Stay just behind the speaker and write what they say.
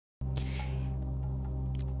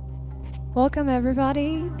Welcome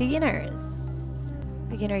everybody, beginners.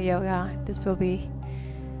 Beginner yoga. This will be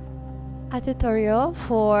a tutorial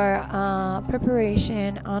for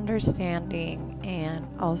preparation, understanding, and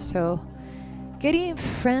also getting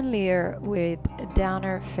friendlier with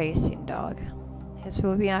downer facing dog. This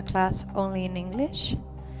will be a class only in English.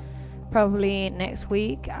 Probably next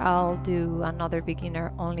week I'll do another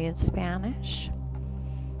beginner only in Spanish.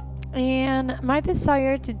 And my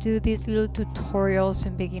desire to do these little tutorials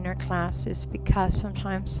in beginner classes because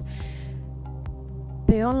sometimes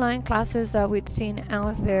the online classes that we've seen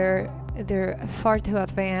out there, they're far too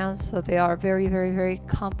advanced, so they are very, very, very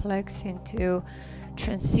complex into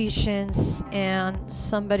transitions, and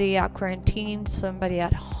somebody at quarantine, somebody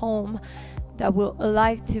at home that will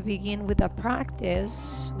like to begin with a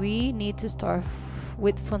practice, we need to start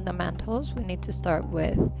with fundamentals. We need to start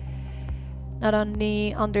with not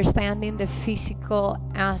only understanding the physical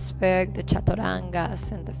aspect, the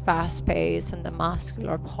chaturangas and the fast pace and the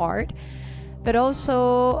muscular part, but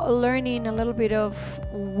also learning a little bit of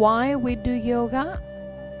why we do yoga,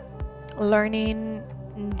 learning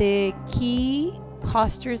the key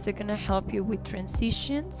postures that are going to help you with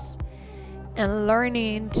transitions, and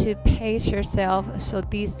learning to pace yourself so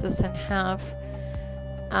this doesn't have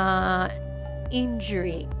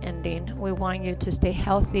injury ending. We want you to stay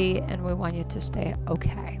healthy and we want you to stay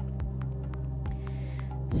okay.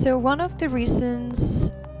 So one of the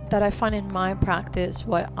reasons that I find in my practice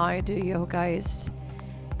why I do yoga is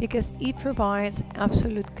because it provides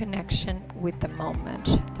absolute connection with the moment,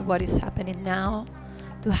 to what is happening now,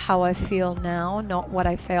 to how I feel now, not what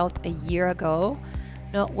I felt a year ago,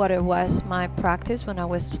 not what it was my practice when I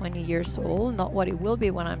was 20 years old, not what it will be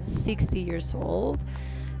when I'm 60 years old.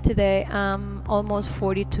 Today I'm almost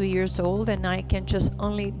 42 years old and I can just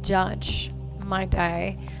only judge my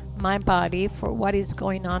day, my body for what is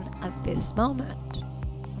going on at this moment.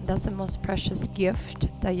 And that's the most precious gift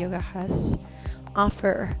that yoga has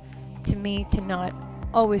offered to me, to not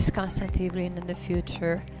always constantly live in the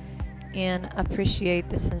future and appreciate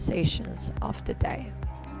the sensations of the day.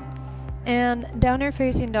 And downer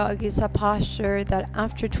facing dog is a posture that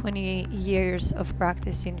after 20 years of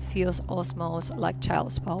practicing feels almost like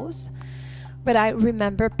child's pose. But I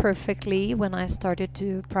remember perfectly when I started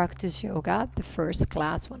to practice yoga, the first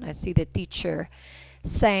class, when I see the teacher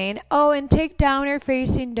saying, "Oh, and take downer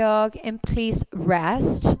facing dog and please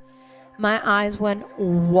rest." My eyes went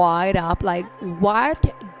wide up, like, what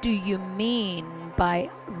do you mean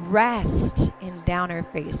by rest in downer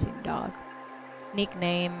facing dog?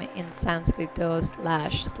 Nickname in Sanskrit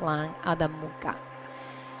 /slang Adho Mukha.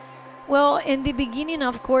 Well, in the beginning,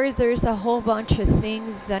 of course, there's a whole bunch of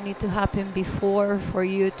things that need to happen before for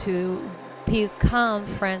you to become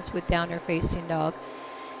friends with downer facing dog.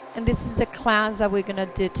 And this is the class that we're gonna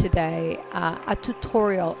do today, a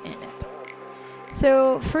tutorial in it.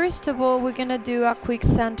 So first of all, we're gonna do a quick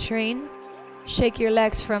centering. Shake your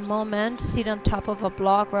legs for a moment, sit on top of a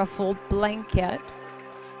block or a full blanket.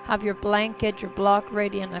 Have your blanket, your block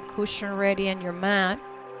ready, and a cushion ready, and your mat.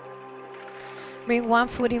 Bring one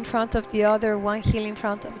foot in front of the other, one heel in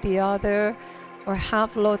front of the other, or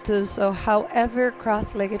half lotus, or however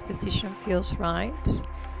cross-legged position feels right.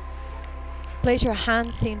 Place your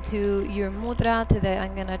hands into your mudra. Today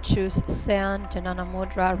I'm going to choose Sen, Janana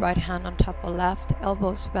Mudra, right hand on top of left,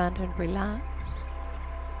 elbows bent and relax.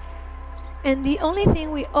 And the only thing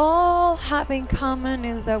we all have in common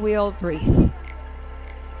is that we all breathe.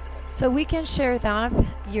 So we can share that,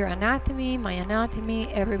 your anatomy, my anatomy,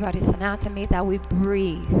 everybody's anatomy, that we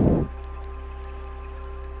breathe.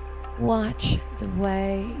 Watch the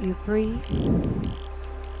way you breathe.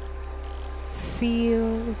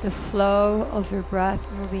 Feel the flow of your breath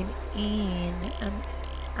moving in and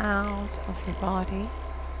out of your body.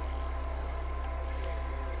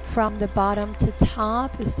 From the bottom to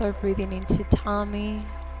top, you start breathing into tummy,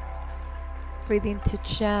 breathe into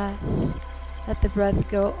chest. Let the breath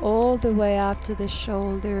go all the way up to the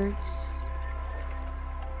shoulders.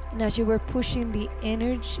 And as you were pushing the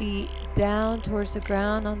energy down towards the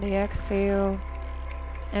ground on the exhale,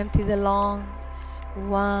 empty the lungs.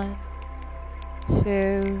 1,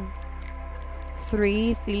 2,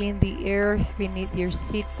 3. Feeling the earth beneath your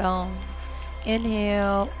seat bone.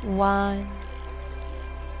 Inhale. 1,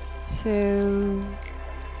 2,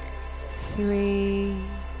 3.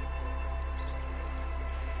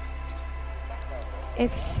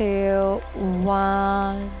 Exhale.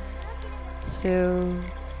 1, 2,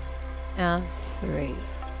 and 3.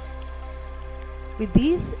 With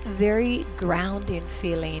this very grounding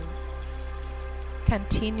feeling,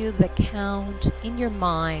 continue the count in your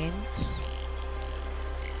mind.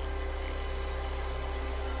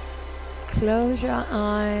 Close your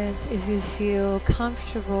eyes if you feel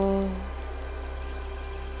comfortable.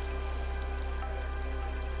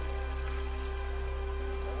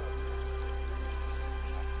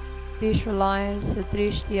 Visualize a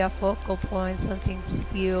Drishti, a focal point, something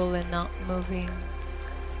still and not moving.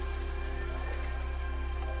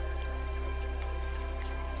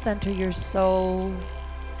 Center your soul.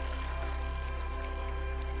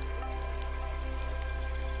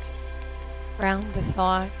 Ground the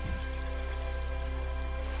thoughts.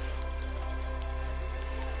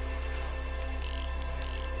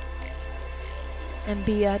 And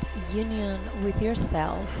be at union with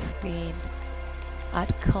yourself, being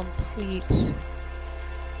at complete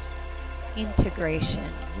integration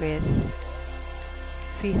with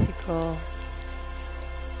physical,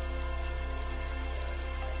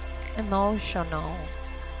 emotional,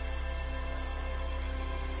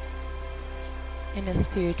 and a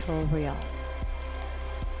spiritual realm.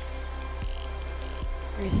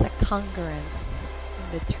 There is a congruence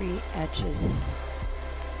in the three edges.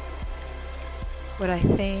 What I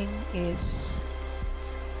think is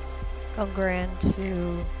congruent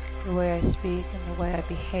to the way I speak and the way I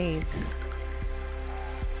behave.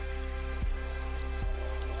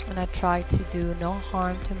 And I try to do no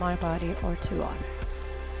harm to my body or to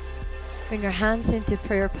others. Bring your hands into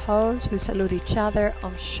prayer pose. We salute each other.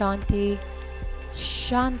 Om Shanti.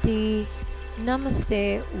 Shanti.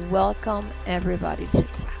 Namaste. Welcome everybody to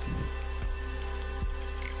class.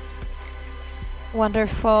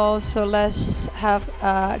 Wonderful. So let's have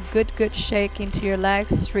a good shake into your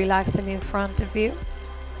legs. Relax them in front of you.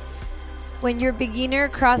 When your beginner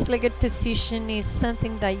cross-legged position is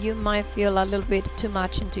something that you might feel a little bit too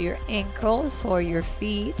much into your ankles or your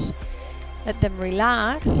feet, let them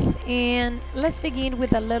relax. And let's begin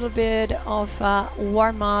with a little bit of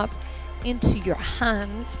warm-up into your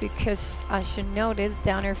hands, because as you notice,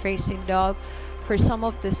 downward facing dog, for some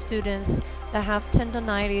of the students that have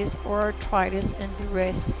tendonitis or arthritis in the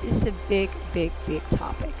wrist, is a big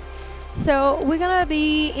topic. So we're gonna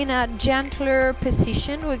be in a gentler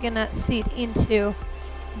position. We're gonna sit into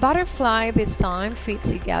butterfly this time, feet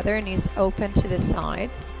together, knees open to the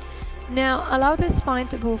sides. Now allow the spine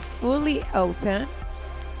to go fully open.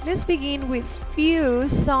 Let's begin with few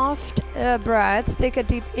soft breaths. Take a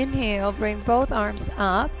deep inhale, bring both arms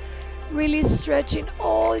up, really stretching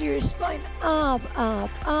all your spine up.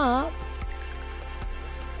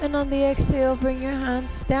 And on the exhale, bring your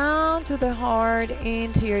hands down to the heart,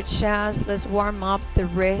 into your chest. Let's warm up the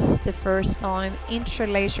wrist the first time.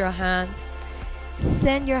 Interlace your hands.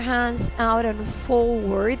 Send your hands out and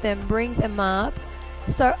forward, then bring them up.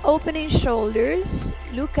 Start opening shoulders.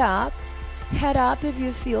 Look up. Head up if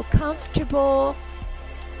you feel comfortable.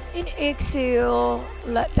 In exhale,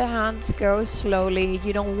 let the hands go slowly.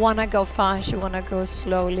 You don't want to go fast, you want to go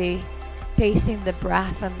slowly. Pacing the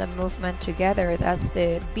breath and the movement together. That's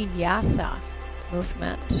the vinyasa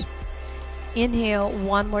movement. Inhale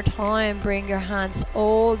one more time. Bring your hands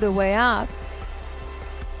all the way up.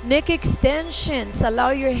 Neck extensions.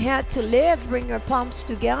 Allow your head to lift. Bring your palms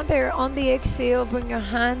together. On the exhale, bring your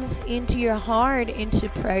hands into your heart, into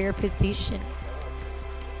prayer position.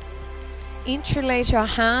 Interlace your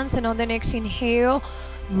hands, and on the next inhale,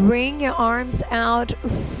 bring your arms out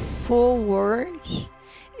forward.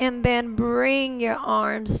 And then bring your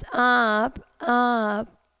arms up. And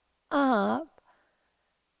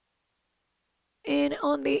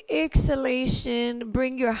on the exhalation,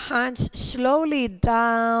 bring your hands slowly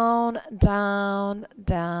down.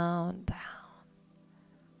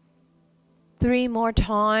 3 more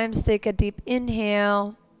times. Take a deep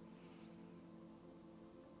inhale.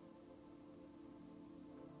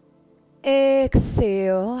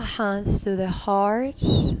 Exhale, hands to the heart.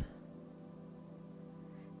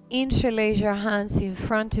 Interlace your hands in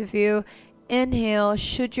front of you. Inhale,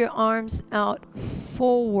 shoot your arms out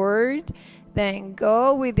forward. Then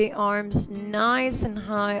go with the arms nice and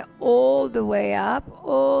high all the way up.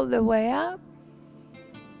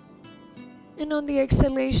 And on the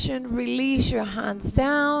exhalation, release your hands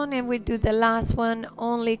down. And we do the last one,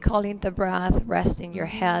 only calling the breath, resting your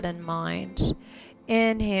head and mind.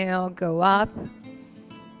 Inhale, go up.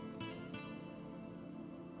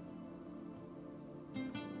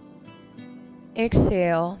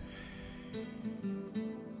 Exhale.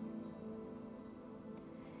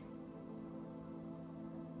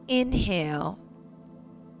 Inhale.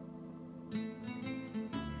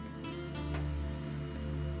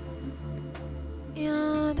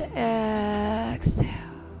 And exhale.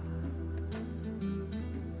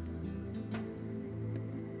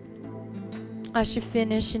 As you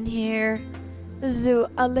finish in here, do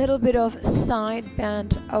a little bit of side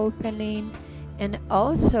bend opening, and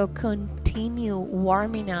also continue continue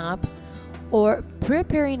warming up or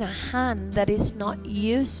preparing a hand that is not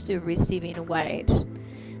used to receiving weight.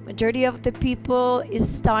 Majority of the people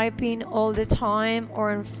is typing all the time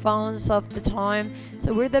or on phones all the time,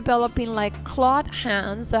 so we're developing like cloth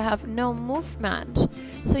hands that have no movement.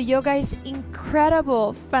 So yoga is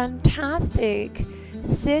incredible, fantastic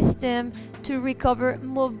system to recover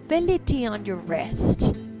mobility on your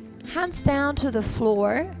wrist. Hands down to the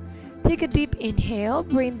floor. Take a deep inhale.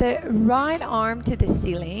 Bring the right arm to the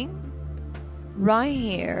ceiling, right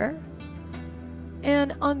here.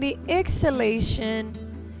 And on the exhalation,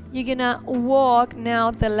 you're gonna walk now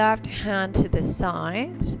the left hand to the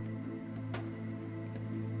side.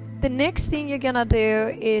 The next thing you're gonna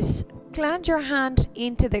do is plant your hand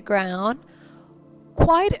into the ground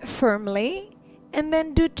quite firmly, and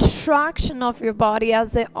then do traction of your body as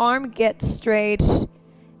the arm gets straight,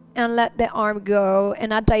 and let the arm go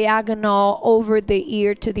in a diagonal over the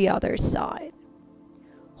ear to the other side.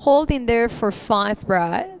 Holding there for 5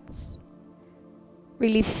 breaths.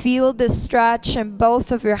 Really feel the stretch in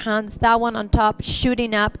both of your hands. That one on top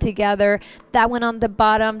shooting up together. That one on the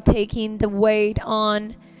bottom taking the weight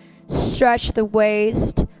on. Stretch the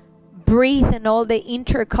waist. Breathe in all the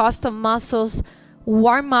intercostal muscles.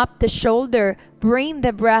 Warm up the shoulder. Bring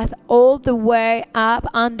the breath all the way up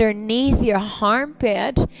underneath your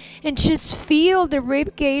armpit. And just feel the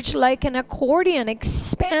rib cage like an accordion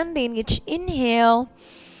expanding each inhale.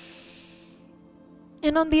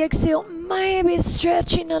 And on the exhale, maybe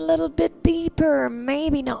stretching a little bit deeper,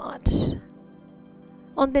 maybe not.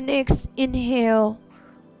 On the next inhale,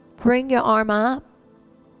 bring your arm up.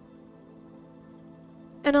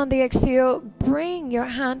 And on the exhale, bring your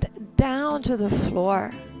hand down to the floor.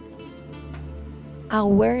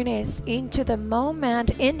 Awareness into the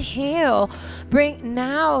moment. Inhale. Bring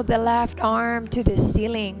now the left arm to the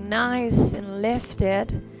ceiling, nice and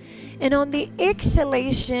lifted. And on the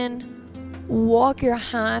exhalation, walk your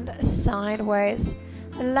hand sideways,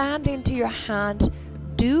 land into your hand,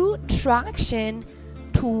 do traction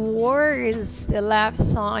towards the left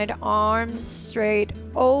side, arms straight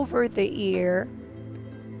over the ear.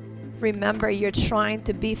 Remember, you're trying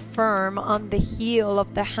to be firm on the heel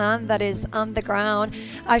of the hand that is on the ground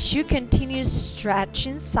as you continue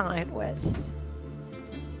stretching sideways.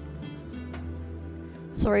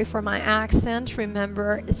 Sorry for my accent.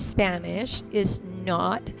 Remember,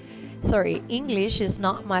 English is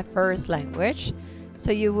not my first language.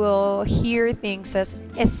 So you will hear things as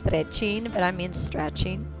stretching, but I mean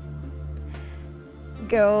stretching.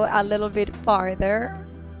 Go a little bit farther.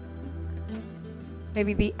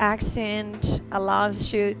 Maybe the accent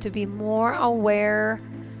allows you to be more aware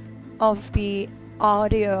of the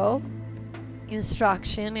audio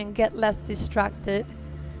instruction and get less distracted.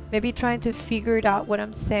 Maybe trying to figure it out what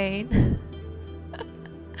I'm saying.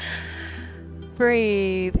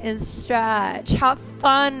 Breathe and stretch. Have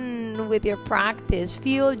fun with your practice.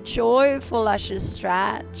 Feel joyful as you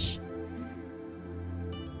stretch.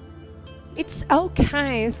 It's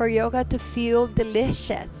okay for yoga to feel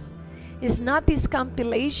delicious. It's not these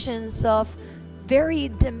compilations of very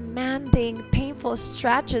demanding, painful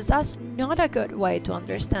stretches. That's not a good way to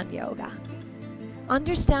understand yoga.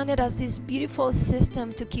 Understand it as this beautiful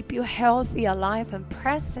system to keep you healthy, alive, and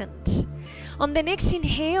present. On the next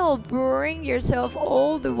inhale, bring yourself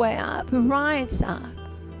all the way up, rise up.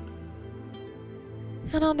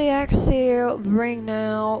 And on the exhale, bring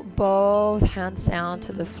now both hands down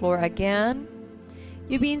to the floor again.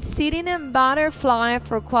 You've been sitting in butterfly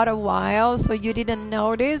for quite a while, so you didn't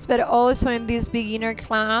notice, but also in this beginner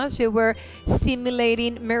class, you were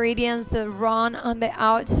stimulating meridians that run on the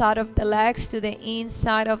outside of the legs to the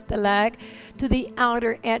inside of the leg, to the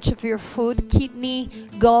outer edge of your foot, kidney,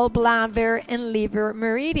 gallbladder, and liver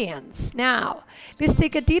meridians. Now, let's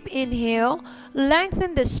take a deep inhale,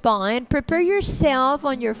 lengthen the spine, prepare yourself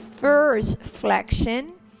on your first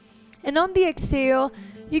flexion, and on the exhale,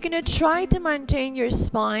 you're going to try to maintain your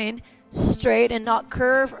spine straight and not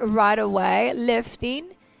curve right away,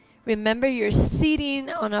 lifting. Remember, you're sitting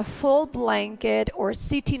on a full blanket or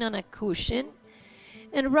sitting on a cushion.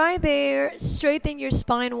 And right there, straighten your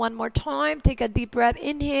spine one more time. Take a deep breath,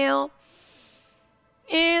 inhale.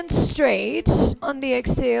 And straight. On the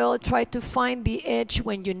exhale, try to find the edge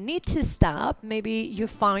when you need to stop. Maybe you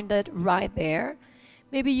find it right there.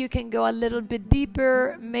 Maybe you can go a little bit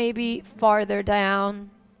deeper, maybe farther down.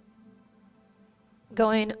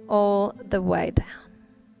 Going all the way down.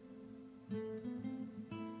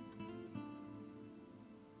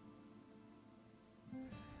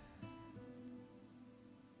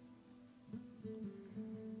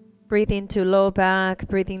 Breathe into low back,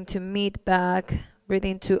 breathe into mid back, breathe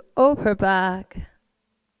into upper back.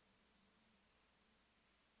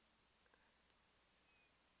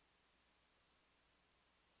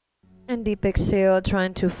 And deep exhale,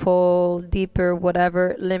 trying to fall deeper,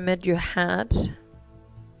 whatever limit you had.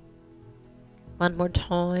 One more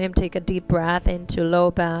time, take a deep breath into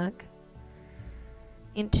low back,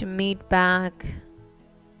 into mid back.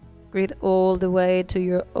 Breathe all the way to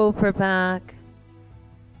your upper back.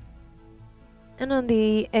 And on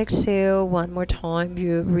the exhale, one more time,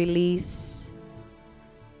 you release,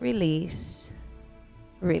 release,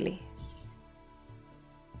 release.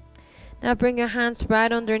 Now bring your hands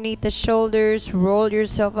right underneath the shoulders, roll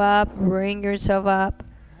yourself up, bring yourself up.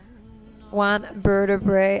 One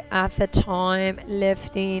vertebrae at a time,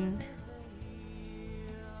 lifting.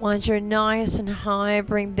 Once you're nice and high,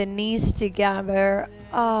 bring the knees together.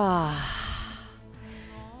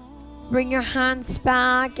 Bring your hands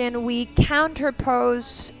back and we counter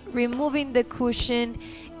pose, removing the cushion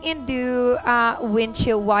into a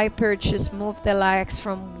windshield wiper. Just move the legs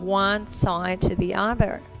from one side to the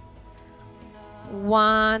other.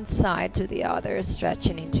 One side to the other,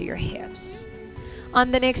 stretching into your hips.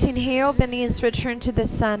 On the next inhale, the knees return to the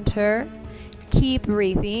center. Keep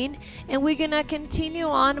breathing, and we're gonna continue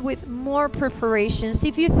on with more preparations.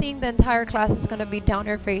 If you think the entire class is gonna be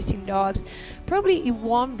downer facing dogs, probably it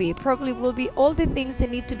won't be. Probably will be all the things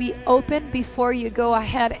that need to be open before you go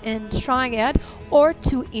ahead and try it or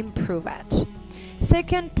to improve it.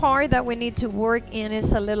 Second part that we need to work in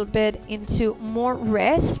is a little bit into more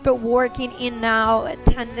rest, but working in now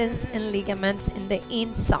tendons and ligaments in the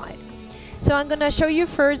inside. So I'm gonna show you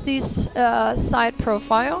first this side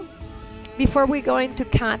profile before we go into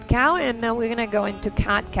cat-cow, and then we're gonna go into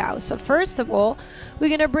cat-cow. So first of all, we're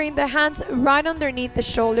gonna bring the hands right underneath the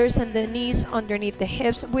shoulders and the knees underneath the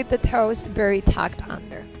hips with the toes very tucked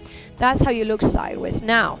under. That's how you look sideways.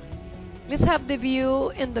 Now, let's have the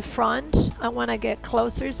view in the front. I wanna get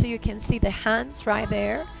closer so you can see the hands right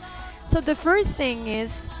there. So the first thing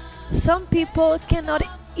is, some people cannot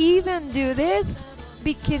even do this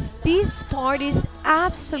because this part is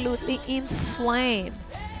absolutely inflamed.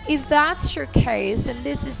 If that's your case and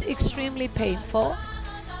this is extremely painful,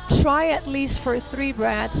 try at least for 3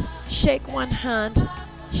 breaths. Shake one hand,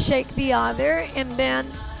 shake the other, and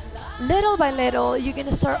then little by little you're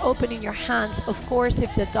gonna start opening your hands. Of course,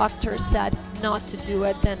 if the doctor said not to do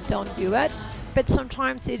it, then don't do it. But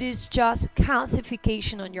sometimes it is just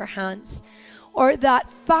calcification on your hands, or that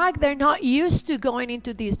fact they're not used to going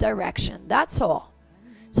into this direction. That's all.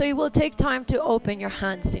 So it will take time to open your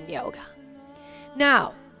hands in yoga.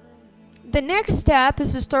 Now, the next step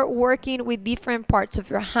is to start working with different parts of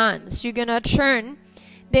your hands. You're gonna turn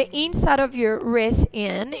the inside of your wrist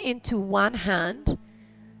into one hand,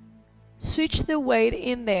 switch the weight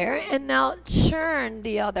in there, and now turn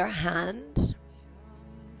the other hand.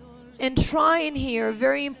 And try in here,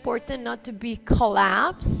 very important not to be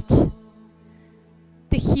collapsed.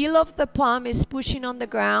 The heel of the palm is pushing on the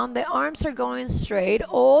ground. The arms are going straight.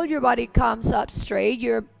 All your body comes up straight.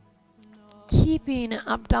 You're keeping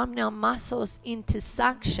abdominal muscles into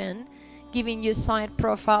suction, giving you side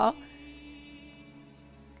profile.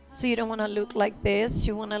 So you don't want to look like this.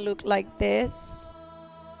 You want to look like this.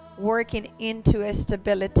 Working into a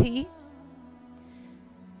stability.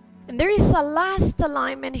 And there is a last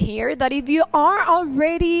alignment here that if you are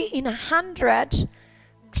already in 100,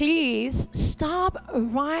 please stop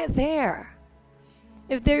right there.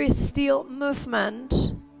 If there is still movement,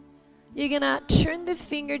 you're gonna turn the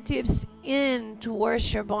fingertips in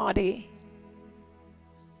towards your body.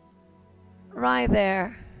 Right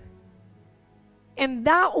there. And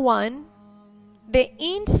that one, the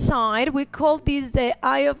inside, we call this the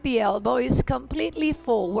eye of the elbow, is completely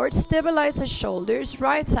forward. Stabilize the shoulders,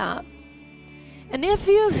 right up. And if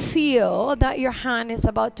you feel that your hand is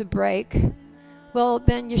about to break, well,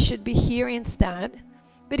 then you should be here instead.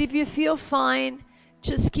 But if you feel fine,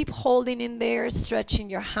 just keep holding in there, stretching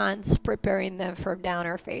your hands, preparing them for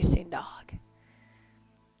downer facing dog.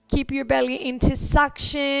 Keep your belly into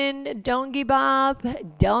suction. Don't give up.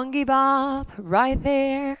 Don't give up. Right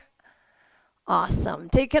there. Awesome.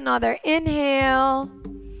 Take another inhale.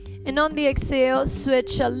 And on the exhale,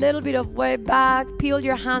 switch a little bit of weight back. Peel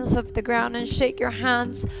your hands off the ground and shake your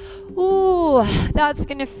hands. Ooh, that's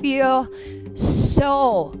going to feel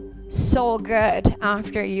so good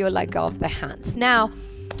after you let go of the hands. Now,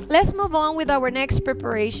 let's move on with our next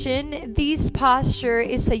preparation. This posture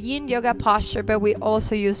is a yin yoga posture, but we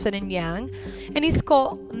also use it in yang, and it's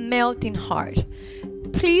called melting heart.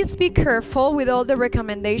 Please be careful with all the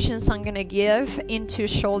recommendations I'm going to give into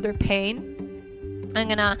shoulder pain. I'm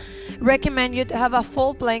going to recommend you to have a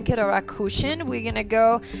full blanket or a cushion. We're going to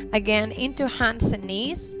go again into hands and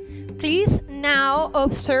knees. Please now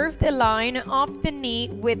observe the line of the knee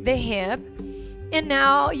with the hip. And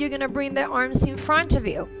now you're going to bring the arms in front of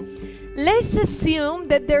you. let's assume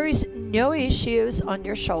that there is no issues on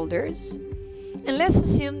your shoulders. And let's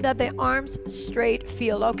assume that the arms straight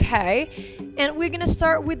feel okay. And we're going to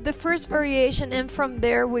start with the first variation, and from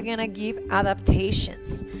there we're going to give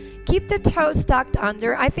adaptations. Keep the toes tucked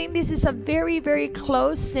under. I think this is a very, very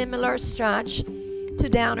close, similar stretch to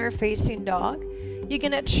downward facing dog. You're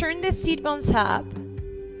going to turn the seat bones up.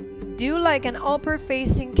 Do like an upper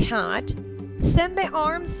facing cat. Send the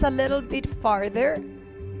arms a little bit farther.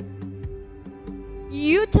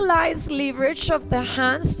 Utilize leverage of the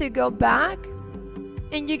hands to go back.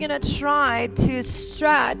 And you're going to try to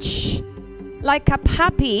stretch like a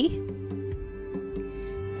puppy,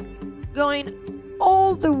 going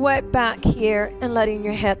all the way back here and letting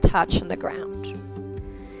your head touch on the ground.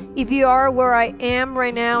 If you are where I am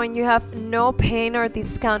right now and you have no pain or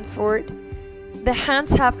discomfort, the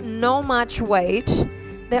hands have no much weight,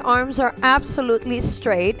 the arms are absolutely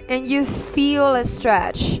straight, and you feel a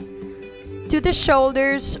stretch to the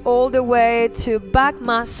shoulders, all the way to back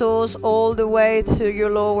muscles, all the way to your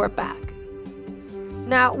lower back.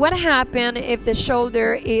 Now, what happens if the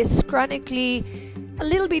shoulder is chronically a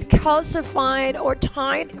little bit calcified or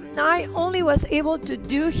tight? I only was able to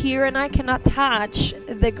do here, and I cannot touch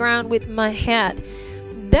the ground with my head.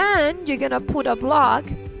 Then you're gonna put a block,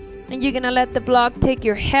 and you're gonna let the block take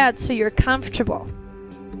your head so you're comfortable.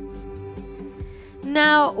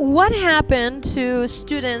 Now, what happened to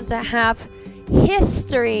students that have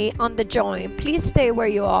history on the joint? Please stay where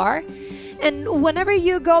you are. And whenever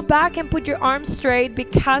you go back and put your arms straight,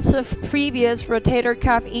 because of previous rotator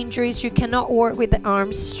cuff injuries, you cannot work with the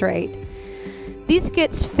arms straight. This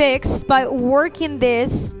gets fixed by working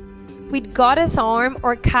this with goddess arm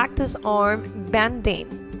or cactus arm bending.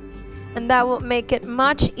 And that will make it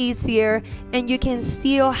much easier, and you can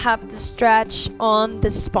still have the stretch on the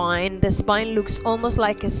spine. The spine looks almost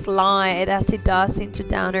like a slide as it does into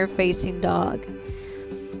downward facing dog.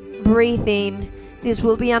 Breathing. This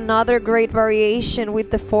will be another great variation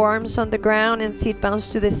with the forearms on the ground and seat bones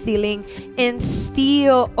to the ceiling, and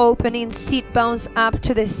still opening seat bones up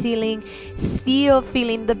to the ceiling, still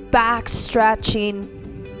feeling the back stretching.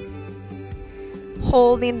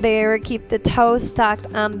 Holding there, keep the toes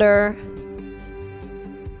tucked under.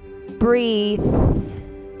 Breathe.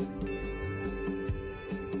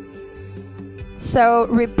 So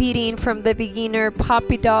repeating from the beginner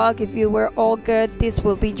puppy dog, if you were all good, this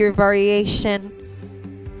will be your variation.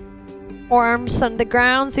 Arms on the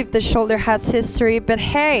ground if the shoulder has history, but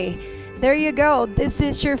hey, there you go. This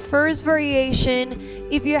is your first variation.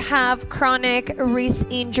 If you have chronic wrist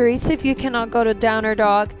injuries, if you cannot go to downer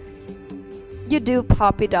dog, you do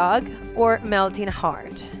puppy dog or melting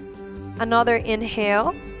heart. Another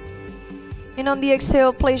inhale, and on the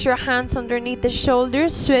exhale, place your hands underneath the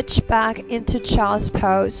shoulders, switch back into child's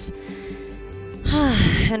pose.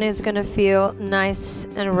 And it's gonna feel nice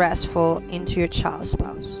and restful into your child's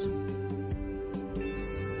pose.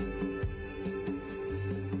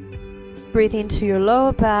 Breathe into your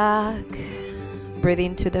lower back. Breathe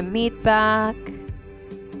into the mid back.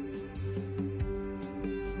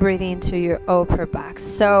 Breathe into your upper back.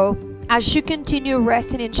 So as you continue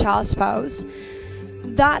resting in child's pose,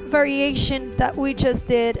 that variation that we just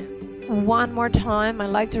did one more time, I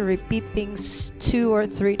like to repeat things 2 or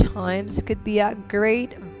 3 times. It could be a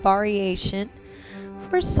great variation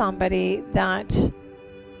for somebody that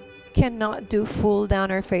cannot do full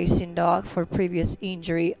downward facing dog for previous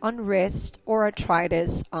injury on wrist or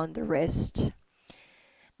arthritis on the wrist.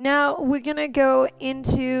 Now we're gonna go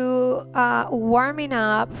into warming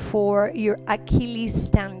up for your Achilles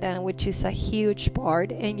tendon, which is a huge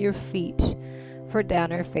part, and your feet for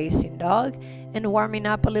downward facing dog, and warming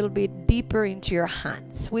up a little bit deeper into your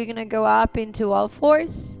hands. We're gonna go up into all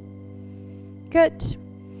fours. Good.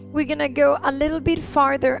 We're gonna go a little bit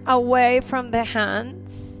farther away from the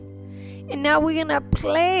hands. And now we're gonna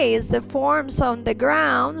place the forearms on the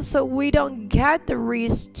ground so we don't get the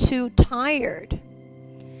wrist too tired.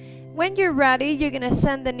 When you're ready, you're gonna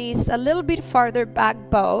send the knees a little bit farther back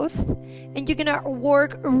both, and you're gonna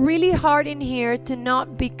work really hard in here to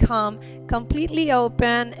not become completely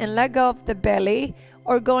open and let go of the belly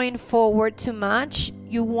or going forward too much.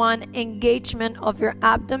 You want engagement of your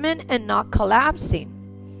abdomen and not collapsing.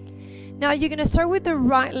 Now you're gonna start with the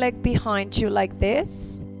right leg behind you like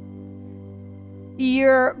this.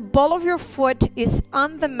 Your ball of your foot is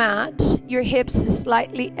on the mat, your hips is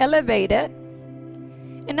slightly elevated.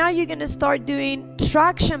 And now you're gonna start doing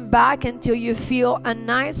traction back until you feel a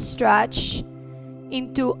nice stretch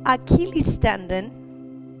into Achilles tendon,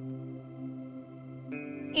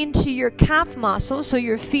 into your calf muscle, so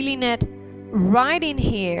you're feeling it right in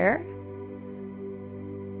here,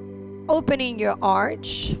 opening your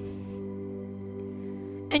arch.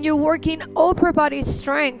 And you're working upper body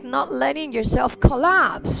strength, not letting yourself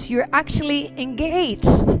collapse. You're actually engaged.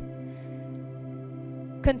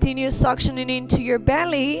 Continue suctioning into your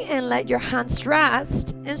belly and let your hands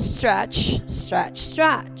rest and stretch, stretch,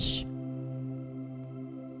 stretch.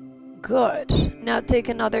 Good. Now take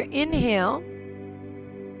another inhale.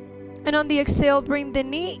 And on the exhale, bring the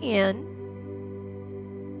knee in.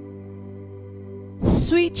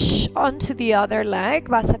 Switch onto the other leg.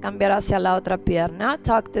 Vas a cambiar hacia la otra pierna.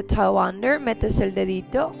 Tuck the toe under. Metes el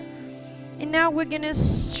dedito. And now we're going to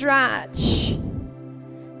stretch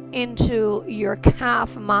into your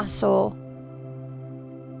calf muscle,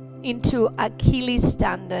 into Achilles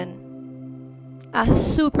tendon. A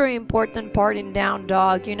super important part in down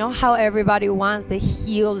dog. You know how everybody wants the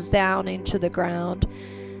heels down into the ground?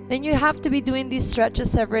 Then you have to be doing these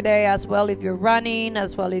stretches every day as well if you're running,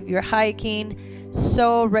 as well if you're hiking.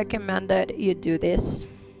 So recommended you do this.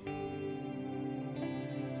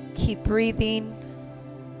 Keep breathing.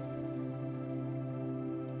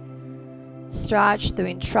 Stretch,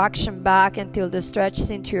 doing traction back until the stretch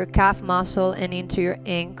is into your calf muscle and into your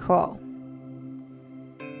ankle.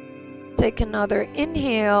 Take another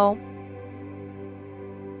inhale.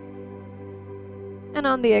 And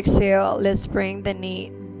on the exhale, let's bring the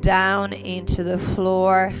knee down into the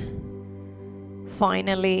floor.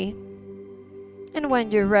 Finally. And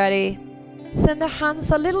when you're ready, send the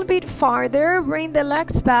hands a little bit farther. Bring the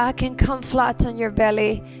legs back and come flat on your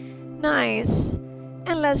belly. Nice.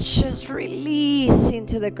 And let's just release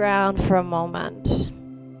into the ground for a moment.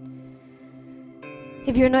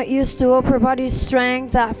 If you're not used to upper body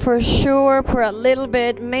strength, that for sure, put a little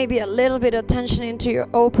bit, maybe a little bit of tension into your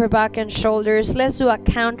upper back and shoulders. Let's do a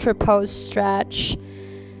counter pose stretch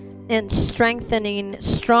and strengthening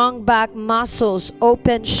strong back muscles,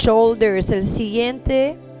 open shoulders. El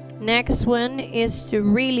siguiente, next one is to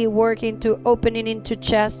really work into opening into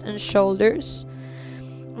chest and shoulders.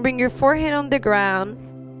 Bring your forehead on the ground.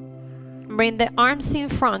 Bring the arms in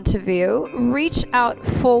front of you. Reach out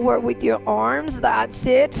forward with your arms. That's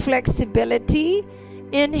it. Flexibility.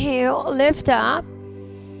 Inhale, lift up.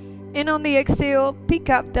 And on the exhale, pick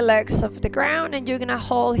up the legs off the ground. And you're going to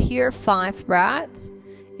hold here 5 breaths.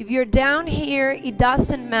 If you're down here, it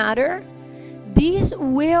doesn't matter. This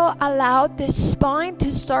will allow the spine to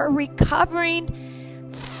start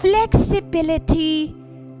recovering flexibility,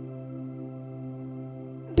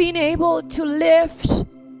 being able to lift,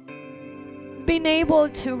 being able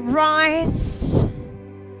to rise,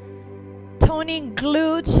 toning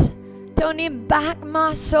glutes, toning back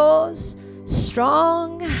muscles,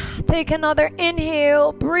 strong. Take another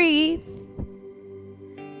inhale, breathe.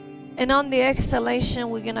 And on the exhalation,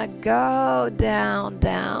 we're gonna go down,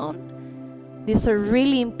 down. These are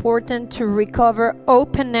really important to recover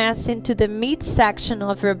openness into the midsection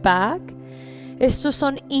of your back. Estos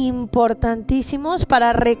son importantísimos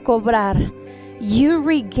para recobrar. You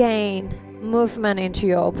regain movement into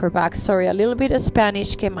your upper back. Sorry, a little bit of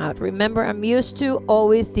Spanish came out. Remember, I'm used to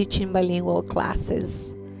always teaching bilingual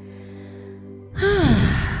classes.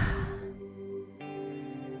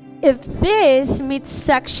 If this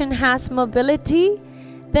midsection has mobility,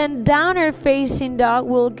 then downward facing dog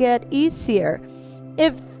will get easier.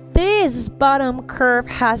 If this bottom curve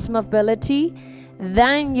has mobility,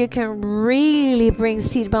 then you can really bring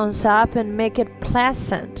sit bones up and make it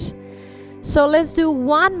pleasant. So let's do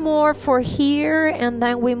one more for here, and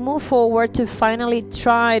then we move forward to finally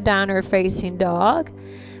try downward facing dog.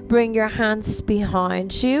 Bring your hands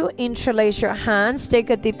behind you. Interlace your hands.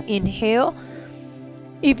 Take a deep inhale.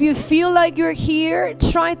 If you feel like you're here,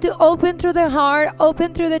 try to open through the heart,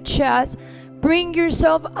 open through the chest. Bring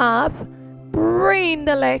yourself up. Bring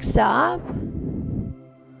the legs up.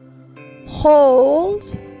 Hold.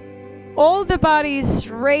 All the body is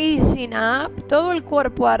raising up. Todo el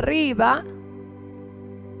cuerpo arriba.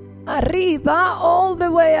 Arriba, all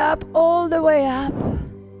the way up, all the way up.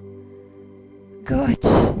 Good.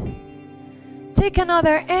 Take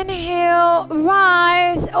another inhale.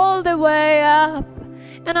 Rise all the way up.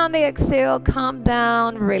 And on the exhale, calm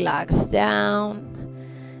down, relax down.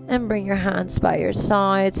 And bring your hands by your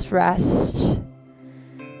sides. Rest.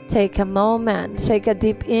 Take a moment. Take a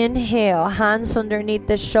deep inhale. Hands underneath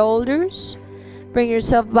the shoulders. Bring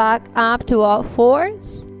yourself back up to all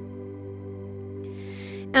fours.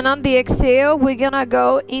 And on the exhale, we're going to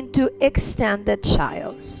go into extended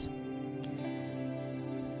child's.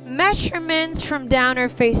 Measurements from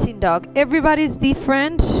downward facing dog. Everybody's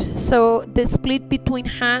different, so the split between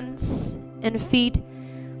hands and feet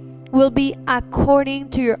will be according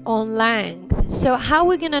to your own length. So how are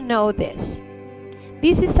we gonna know this?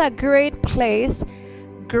 This is a great place,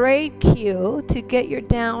 great cue to get your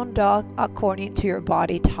down dog according to your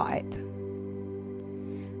body type.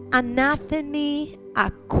 Anatomy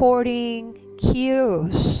according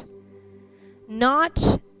cues.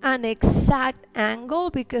 Not an exact angle,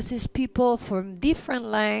 because it's people from different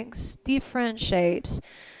lengths, different shapes.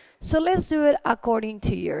 So let's do it according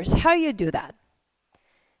to yours. How you do that?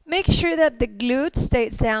 Make sure that the glute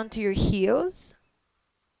stays down to your heels.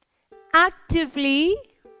 Actively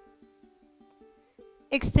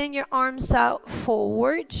extend your arms out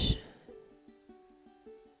forward.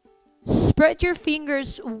 Spread your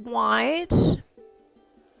fingers wide.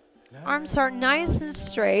 Arms are nice and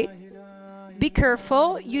straight. Be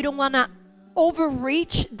careful. You don't want to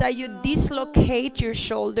overreach that you dislocate your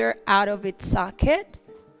shoulder out of its socket.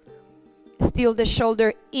 Steal the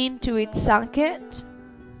shoulder into its socket.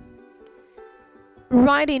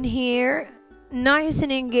 Right in here. Nice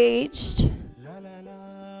and engaged.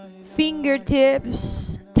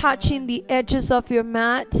 Fingertips touching the edges of your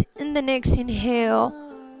mat. In the next inhale,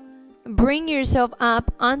 bring yourself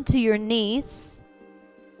up onto your knees.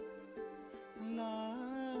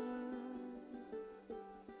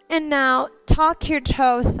 And now tuck your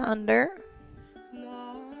toes under.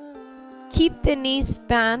 Keep the knees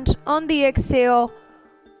bent. On the exhale,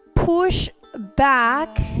 push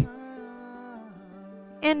back.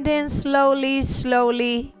 And then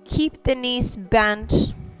slowly keep the knees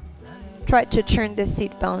bent. Try to turn the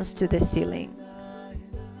sit bones to the ceiling.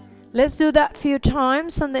 Let's do that a few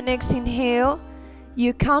times. On the next inhale,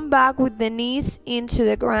 you come back with the knees into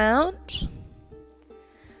the ground.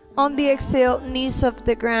 On the exhale, knees off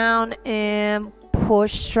the ground and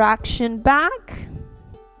push traction back.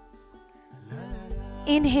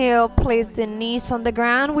 Inhale, place the knees on the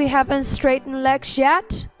ground. We haven't straightened legs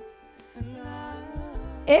yet.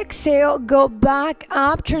 Exhale, go back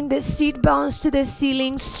up, turn the sit bones to the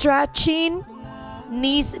ceiling, stretching,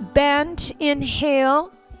 knees bent.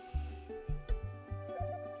 Inhale.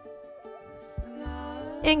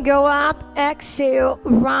 And go up, exhale,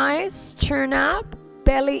 rise, turn up,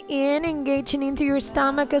 belly in, engaging into your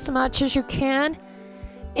stomach as much as you can.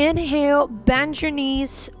 Inhale, bend your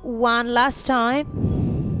knees one last time.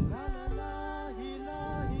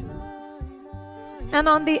 And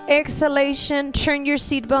on the exhalation, turn your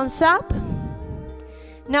sit bones up.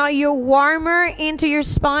 Now you're warmer into your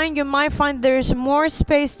spine. You might find there's more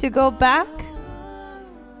space to go back.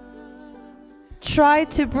 Try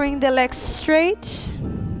to bring the legs straight.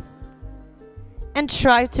 And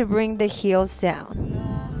try to bring the heels down.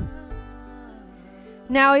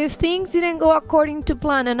 Now if things didn't go according to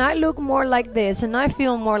plan and I look more like this and I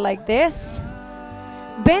feel more like this,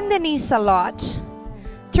 bend the knees a lot.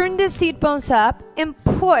 Turn the sit bones up and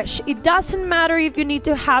push. It doesn't matter if you need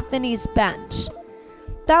to have the knees bent.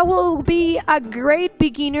 That will be a great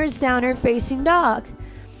beginner's downward facing dog.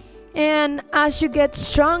 And as you get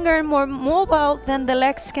stronger and more mobile, then the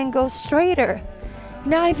legs can go straighter.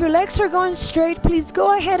 Now if your legs are going straight, please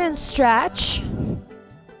go ahead and stretch.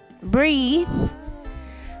 Breathe.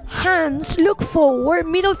 Hands look forward,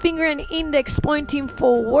 middle finger and index pointing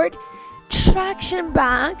forward. Traction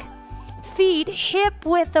back. Feet hip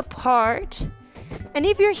width apart. And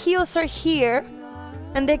if your heels are here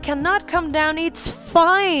and they cannot come down, it's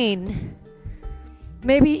fine.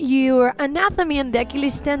 Maybe your anatomy and the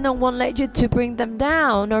Achilles tendon won't let you to bring them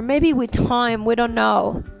down, or maybe with time, we don't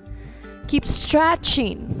know. Keep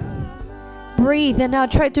stretching. Breathe, and now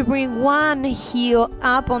try to bring one heel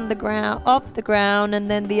up on the ground, off the ground, and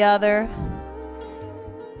then the other.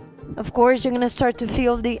 Of course, you're going to start to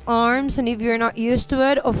feel the arms, and if you're not used to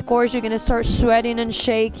it, of course, you're going to start sweating and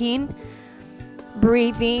shaking.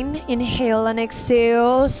 Breathing, inhale and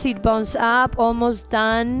exhale, sit bones up, almost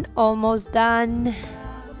done, almost done.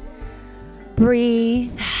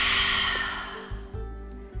 Breathe.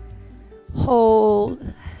 Hold.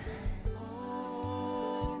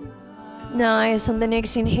 Nice. On the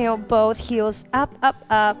next inhale, both heels up, up,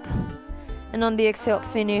 up. And on the exhale,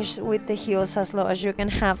 finish with the heels as low as you can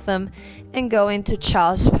have them. And go into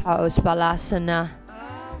child's pose, Balasana.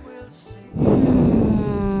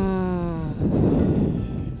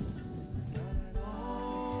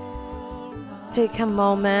 Take a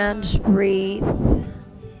moment, breathe.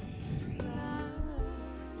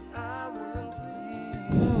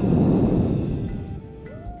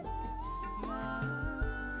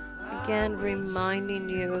 Again, reminding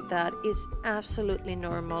you that it's absolutely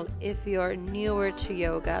normal if you're newer to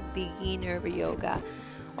yoga, beginner yoga,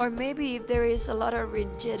 or maybe if there is a lot of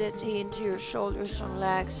rigidity into your shoulders and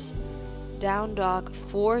legs, down dog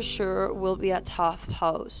for sure will be a tough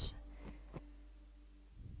pose.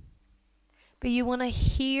 But you want to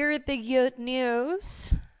hear the good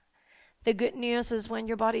news The good news is when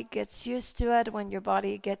your body gets used to it, when your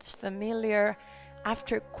body gets familiar,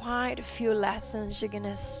 after quite a few lessons, you're going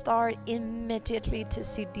to start immediately to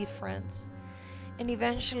see difference. And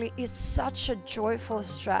eventually, it's such a joyful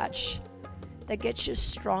stretch that gets you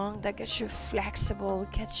strong, that gets you flexible,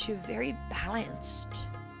 gets you very balanced.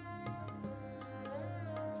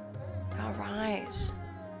 All right.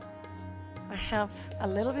 I have a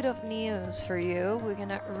little bit of news for you. We're going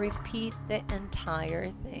to repeat the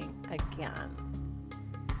entire thing again.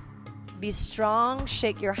 Be strong,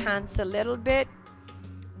 shake your hands a little bit.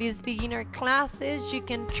 These beginner classes, you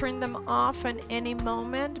can turn them off at any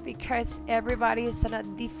moment because everybody is at a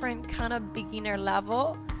different kind of beginner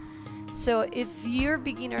level. So if your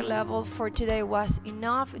beginner level for today was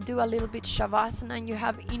enough, do a little bit Shavasana and you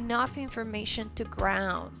have enough information to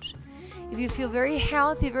ground. If you feel very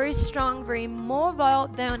healthy, very strong, very mobile,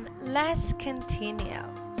 then let's continue.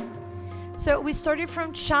 So we started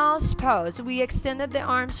from child's pose. We extended the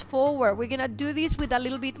arms forward. We're going to do this with a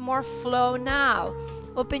little bit more flow now.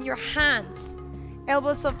 Open your hands,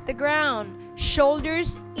 elbows off the ground,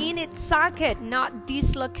 shoulders in its socket, not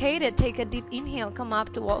dislocated. Take a deep inhale, come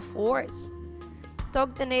up to all fours.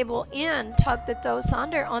 Tuck the navel in, tuck the toes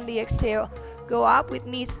under. On the exhale, go up with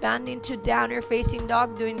knees bending to downward facing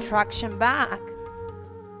dog, doing traction back.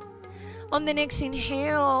 On the next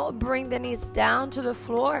inhale, bring the knees down to the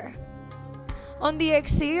floor. On the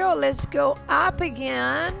exhale, let's go up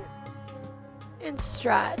again and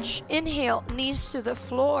stretch. Inhale, knees to the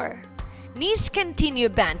floor. Knees continue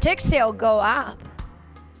bent. Exhale, go up.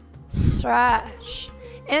 Stretch.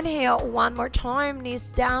 Inhale, one more time,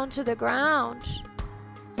 knees down to the ground.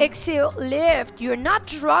 Exhale, lift. You're not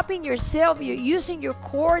dropping yourself. You're using your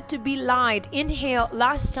core to be light. Inhale,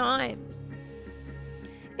 last time.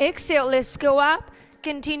 Exhale, let's go up.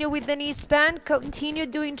 Continue with the knees bent. Continue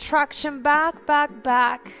doing traction back, back,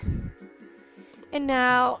 back. And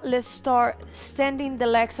now let's start extending the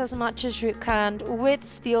legs as much as you can with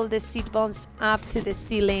still the sit bones up to the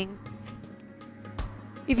ceiling.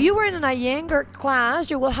 If you were in a younger class,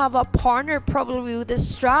 you will have a partner probably with a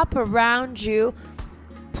strap around you,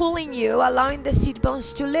 pulling you, allowing the sit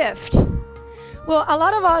bones to lift. Well, a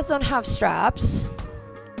lot of us don't have straps,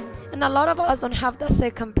 and a lot of us don't have the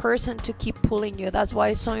second person to keep pulling you. That's why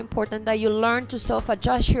it's so important that you learn to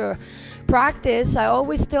self-adjust your practice. I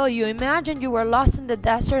always tell you, imagine you were lost in the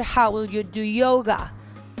desert, how will you do yoga?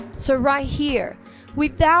 So right here,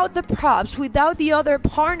 without the props, without the other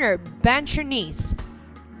partner, bend your knees.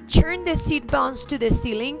 Turn the sit bones to the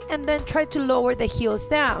ceiling and then try to lower the heels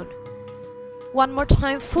down. One more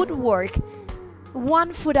time, footwork.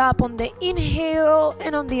 One foot up on the inhale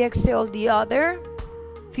and on the exhale the other.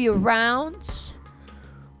 Few rounds.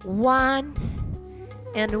 One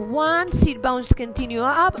and one. Sit bones continue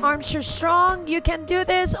up. Arms are strong. You can do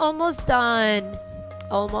this. Almost done.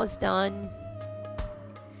 Almost done.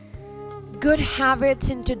 Good habits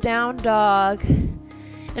into down dog.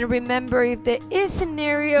 And remember, if the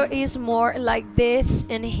scenario is more like this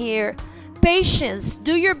and here, patience.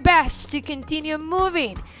 Do your best to continue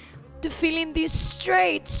moving, to feeling this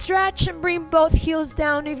straight. Stretch and bring both heels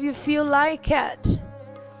down if you feel like it.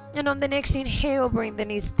 And on the next inhale, bring the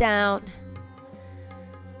knees down.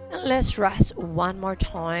 And let's rest one more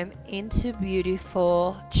time into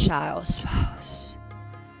beautiful child's pose.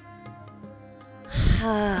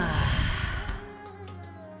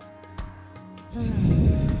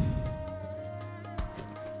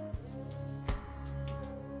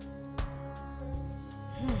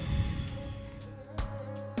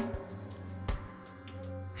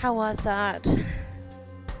 How was that?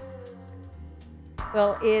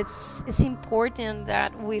 Well, it's important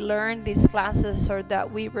that we learn these classes or that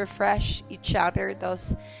we refresh each other,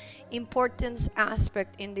 those important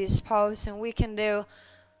aspects in this pose, and we can do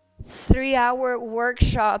 3-hour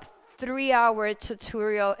workshop, 3-hour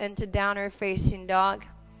tutorial into downward facing dog.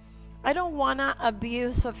 I don't wanna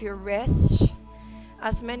abuse of your wrist,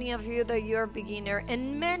 as many of you that you're beginner,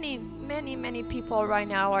 and many people right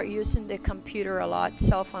now are using the computer a lot,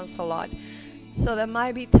 cell phones a lot. So there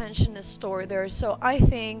might be tension stored there. So I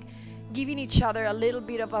think giving each other a little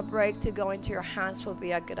bit of a break to go into your hands will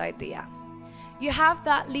be a good idea. You have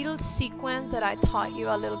that little sequence that I taught you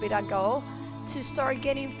a little bit ago to start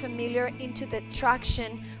getting familiar into the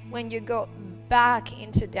traction when you go back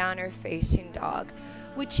into downward facing dog,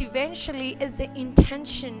 which eventually is the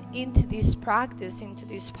intention into this practice, into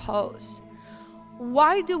this pose.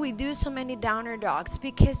 Why do we do so many downward dogs?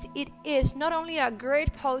 Because it is not only a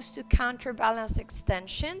great pose to counterbalance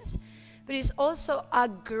extensions, but it's also a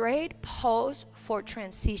great pose for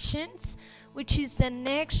transitions, which is the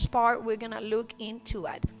next part we're going to look into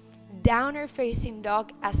it. downward facing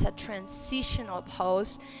dog as a transitional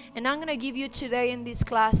pose. And I'm going to give you today in this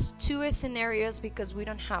class 2 scenarios because we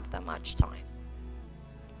don't have that much time.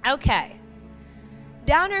 Okay.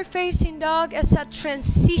 Downward facing dog as a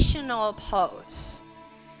transitional pose.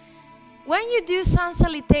 When you do sun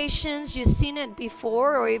salutations, you've seen it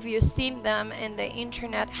before, or if you've seen them in the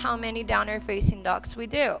internet, how many downward facing dogs we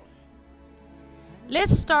do.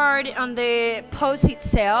 Let's start on the pose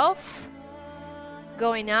itself,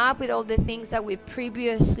 going up with all the things that we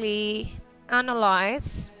previously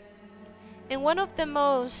analyzed. And one of the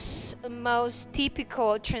most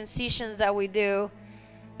typical transitions that we do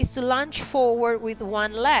is to lunge forward with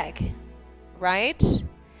one leg, right?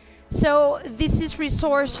 So this is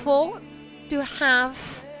resourceful to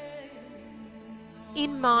have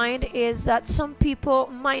in mind, is that some people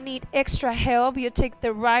might need extra help. You take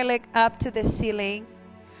the right leg up to the ceiling.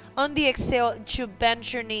 On the exhale, you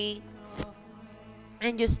bend your knee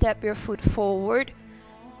and you step your foot forward.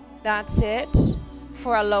 That's it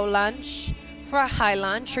for a low lunge. For a high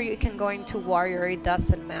lunge, or you can go into warrior, it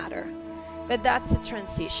doesn't matter. But that's a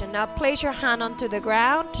transition. Now place your hand onto the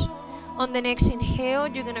ground. On the next inhale,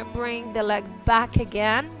 you're going to bring the leg back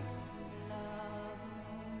again.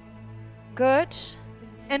 Good.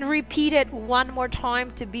 And repeat it one more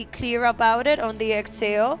time to be clear about it. On the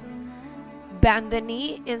exhale, bend the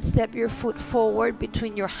knee and step your foot forward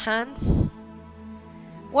between your hands.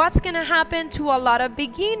 What's going to happen to a lot of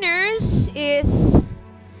beginners is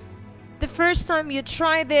the first time you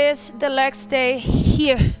try this, the legs stay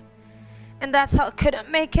here. And that's how I couldn't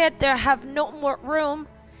make it. They have no more room.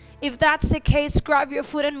 If that's the case, grab your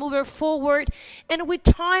foot and move it forward. And with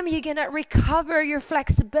time, you're going to recover your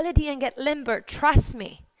flexibility and get limber. Trust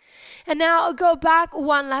me. And now go back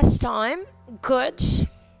one last time. Good.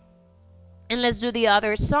 And let's do the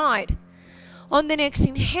other side. On the next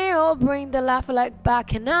inhale, bring the left leg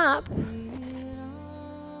back and up.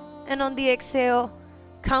 And on the exhale,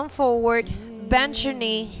 come forward, bend your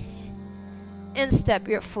knee, and step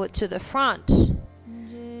your foot to the front.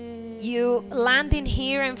 You land in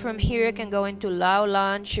here, and from here you can go into low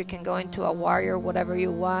lunge, you can go into a warrior, whatever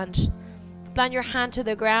you want. Plant your hand to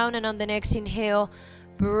the ground, and on the next inhale,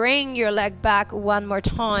 bring your leg back one more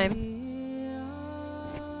time.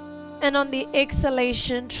 And on the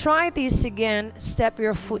exhalation, try this again, step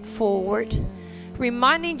your foot forward.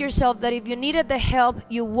 Reminding yourself that if you needed the help,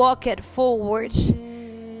 you walk it forward.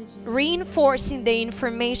 Reinforcing the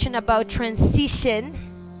information about transition.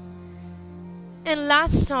 And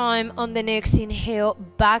last time, on the next inhale,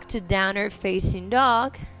 back to downward facing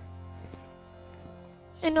dog.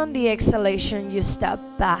 And on the exhalation, you step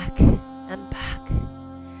back and back.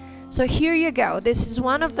 So here you go. This is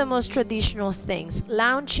one of the most traditional things.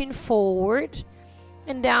 Lounging forward.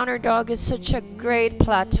 And downward dog is such a great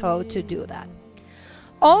plateau to do that.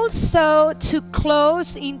 Also, to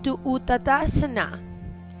close into Uttanasana.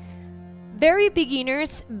 Very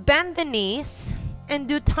beginners, bend the knees and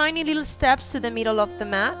do tiny little steps to the middle of the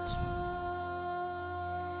mat.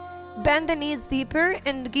 Bend the knees deeper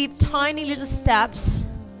and give tiny little steps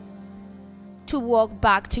to walk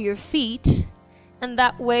back to your feet. And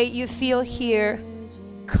that way you feel here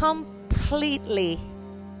completely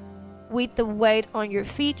with the weight on your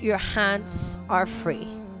feet. Your hands are free.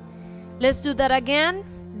 Let's do that again.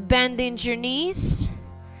 Bending your knees.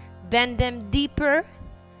 Bend them deeper.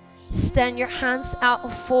 Stand your hands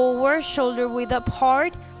out forward, shoulder width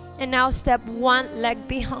apart. And now step one leg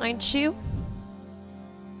behind you.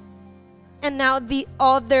 And now the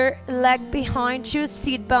other leg behind you.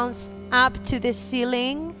 Sit bones up to the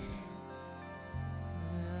ceiling.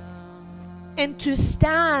 And to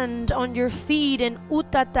stand on your feet in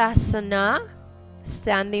Uttanasana,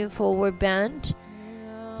 standing forward bend.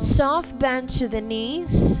 Soft bend to the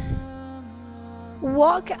knees.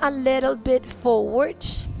 Walk a little bit forward.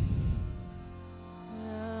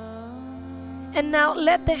 And now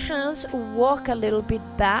let the hands walk a little bit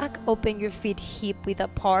back. Open your feet hip width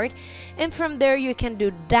apart. And from there you can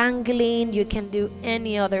do dangling. You can do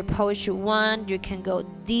any other pose you want. You can go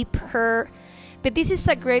deeper. But this is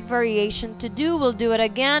a great variation to do. We'll do it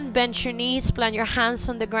again. Bend your knees. Plant your hands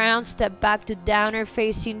on the ground. Step back to downward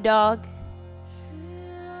facing dog.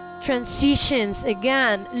 Transitions.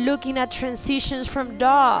 Again, looking at transitions from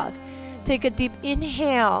dog. Take a deep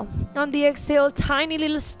inhale. On the exhale, tiny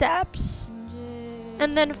little steps.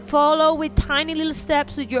 And then follow with tiny little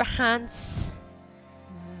steps with your hands.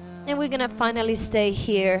 And we're going to finally stay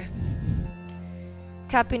here.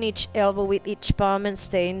 Cupping each elbow with each palm and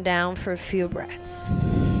staying down for a few breaths.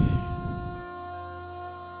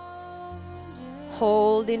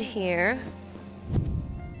 Holding here.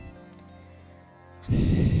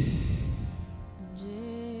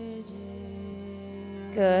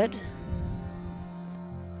 Good.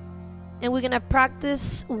 And we're gonna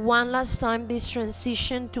practice one last time this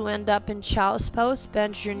transition to end up in child's pose.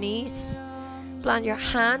 Bend your knees, plant your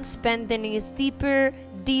hands, bend the knees deeper,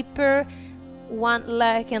 deeper. One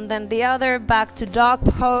leg and then the other. Back to dog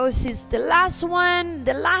pose is the last one,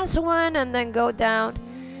 and then go down.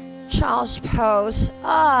 Child's pose.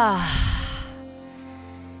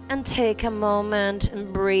 And take a moment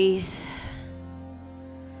and breathe.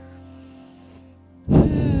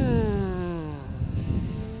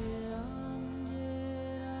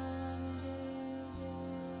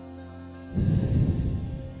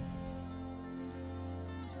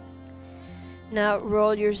 Now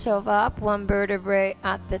roll yourself up one vertebrae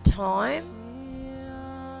at the time.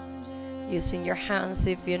 Using your hands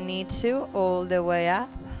if you need to, all the way up.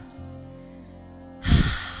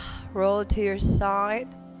 Roll to your side.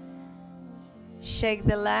 Shake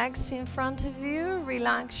the legs in front of you.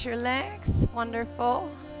 Relax your legs. Wonderful.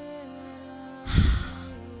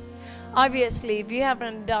 Obviously, if you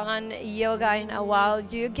haven't done yoga in a while,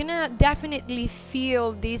 you're gonna definitely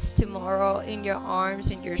feel this tomorrow in your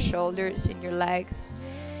arms, in your shoulders, in your legs.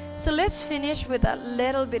 So let's finish with a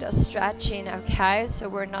little bit of stretching, okay? So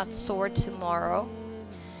we're not sore tomorrow.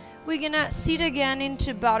 We're gonna sit again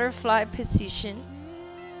into butterfly position.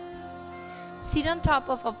 Sit on top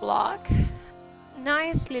of a block,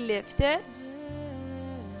 nicely lifted.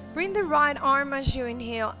 Bring the right arm as you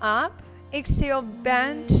inhale up. Exhale,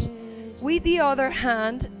 bend. With the other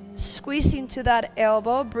hand, squeeze into that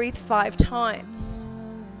elbow. Breathe 5 times.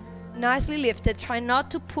 Nicely lifted. Try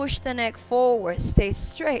not to push the neck forward. Stay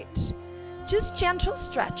straight. Just gentle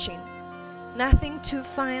stretching. Nothing too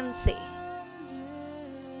fancy.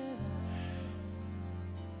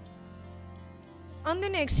 On the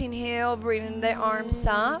next inhale, bring the arms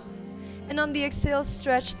up. And on the exhale,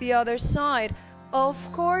 stretch the other side. Of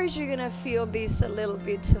course, you're going to feel this a little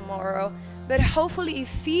bit tomorrow. But hopefully it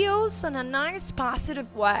feels in a nice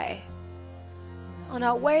positive way. On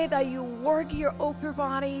a way that you work your upper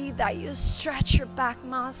body, that you stretch your back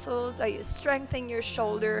muscles, that you strengthen your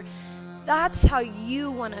shoulder. That's how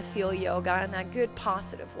you want to feel yoga, in a good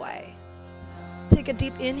positive way. Take a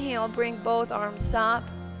deep inhale, bring both arms up.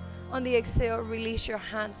 On the exhale, release your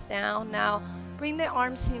hands down. Now, bring the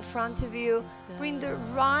arms in front of you. Bring the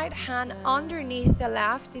right hand underneath the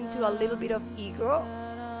left into a little bit of eagle.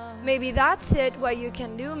 Maybe that's it, what you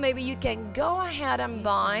can do. Maybe you can go ahead and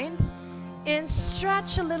bind and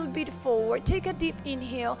stretch a little bit forward. Take a deep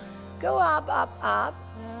inhale. Go up, up, up.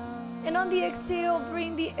 And on the exhale,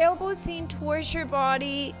 bring the elbows in towards your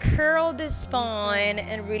body. Curl the spine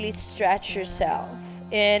and really stretch yourself.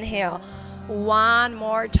 Inhale. One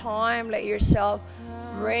more time. Let yourself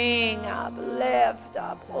bring up, lift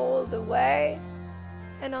up all the way.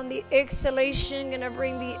 And on the exhalation, gonna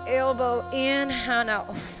bring the elbow in, hand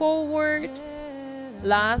out forward.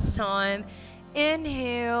 Last time.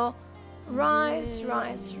 Inhale, rise,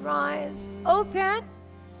 rise, rise. Open.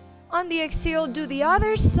 On the exhale, do the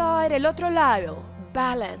other side, el otro lado.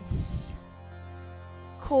 Balance.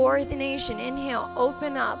 Coordination. Inhale,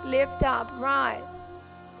 open up, lift up, rise.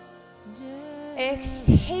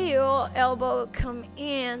 Exhale, elbow come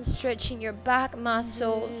in, stretching your back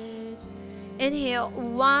muscles. Inhale,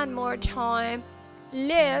 one more time.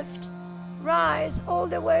 Lift, rise, all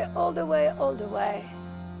the way, all the way, all the way.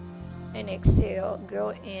 And exhale,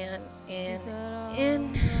 go in, in,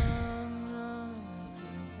 in.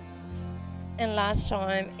 And last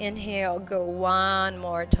time, inhale, go one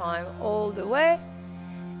more time, all the way.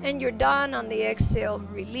 And you're done. On the exhale,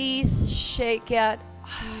 release, shake it,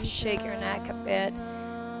 shake your neck a bit.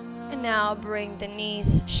 And now bring the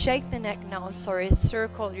knees, shake the neck now,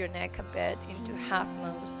 circle your neck a bit into half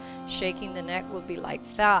moons. Shaking the neck will be like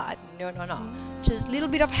that. No. Just a little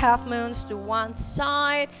bit of half moons to one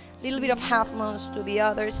side, little bit of half moons to the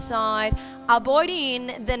other side,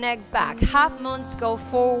 avoiding the neck back. Half moons go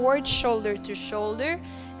forward, shoulder to shoulder,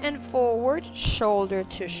 and forward, shoulder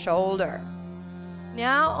to shoulder.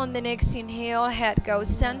 Now on the next inhale, head goes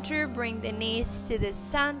center, bring the knees to the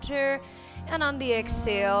center. And on the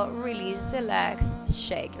exhale, release the legs,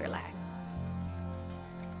 shake your legs.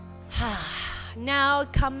 Now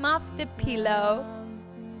come off the pillow.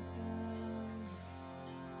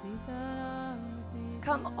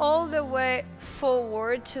 Come all the way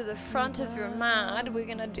forward to the front of your mat. We're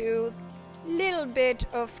gonna do a little bit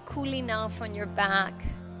of cooling off on your back.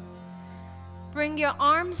 Bring your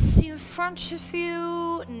arms in front of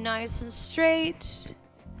you, nice and straight.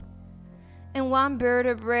 And one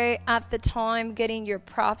vertebrae at the time, getting your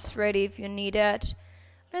props ready if you need it.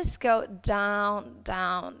 Let's go down,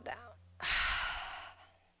 down, down.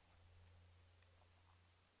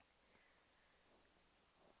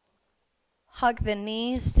 Hug the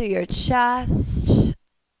knees to your chest.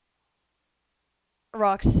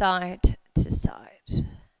 Rock side to side.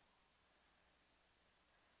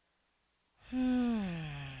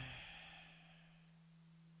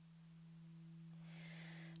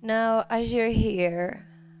 Now, as you're here,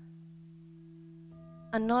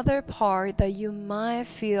 another part that you might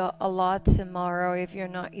feel a lot tomorrow if you're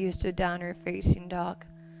not used to downward facing dog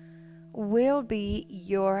will be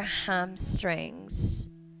your hamstrings,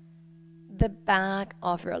 the back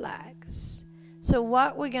of your legs. So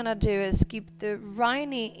what we're gonna do is keep the right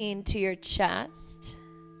knee into your chest.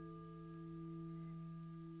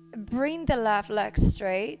 Bring the left leg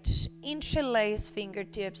straight, interlace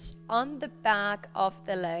fingertips on the back of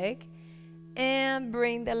the leg, and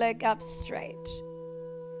bring the leg up straight.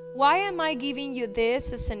 Why am I giving you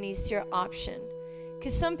this as an easier option?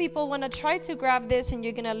 Because some people want to try to grab this and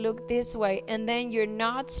you're going to look this way, and then you're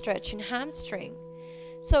not stretching hamstring.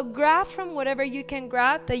 So grab from whatever you can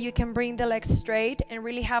grab that you can bring the leg straight and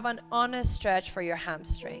really have an honest stretch for your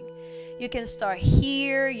hamstring. You can start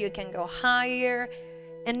here, you can go higher,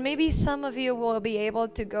 and maybe some of you will be able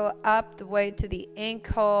to go up the way to the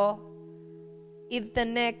ankle. If the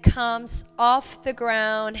neck comes off the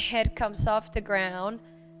ground, head comes off the ground,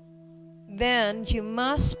 then you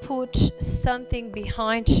must put something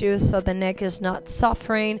behind you so the neck is not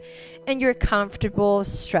suffering and you're comfortable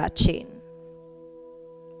stretching.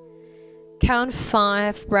 Count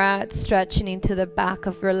 5 breaths, stretching into the back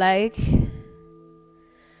of your leg.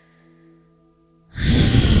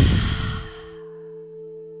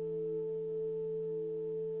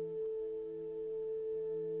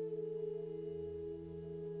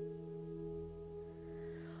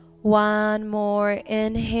 One more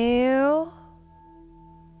inhale,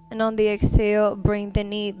 and on the exhale, bring the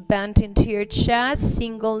knee bent into your chest,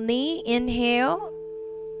 single knee, inhale.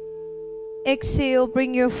 Exhale,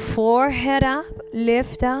 bring your forehead up,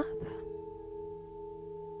 lift up.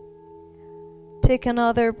 Take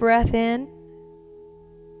another breath in.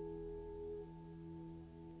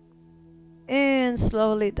 And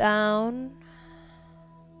slowly down.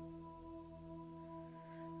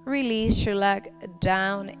 Release your leg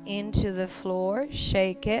down into the floor.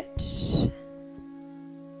 Shake it.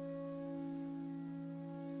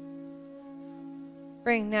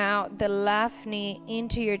 Bring now the left knee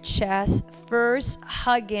into your chest. First,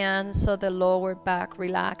 hug in so the lower back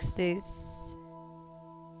relaxes.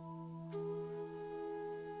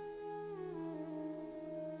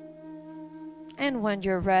 And when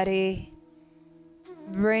you're ready,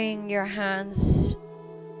 bring your hands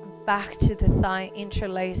back to the thigh,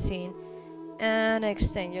 interlacing, and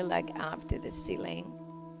extend your leg up to the ceiling.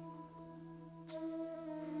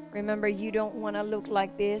 Remember, you don't want to look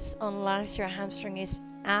like this unless your hamstring is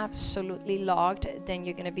absolutely locked. Then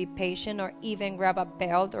you're going to be patient, or even grab a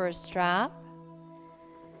belt or a strap.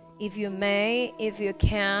 If you may, if you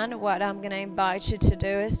can, what I'm going to invite you to do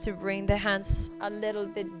is to bring the hands a little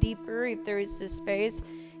bit deeper if there is a space.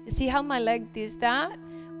 You see how my leg does that?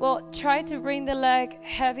 Well, try to bring the leg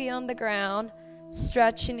heavy on the ground,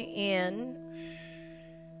 stretching in.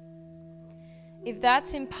 If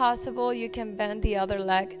that's impossible, you can bend the other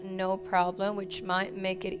leg, no problem, which might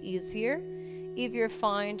make it easier. If you're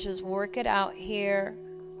fine, just work it out here.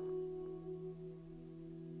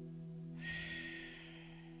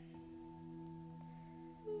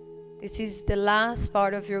 This is the last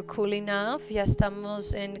part of your cooling off. Ya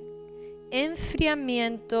estamos en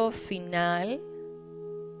enfriamiento final.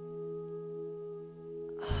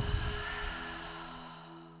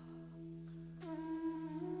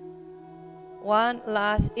 One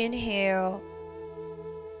last inhale,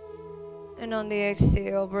 and on the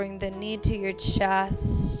exhale, bring the knee to your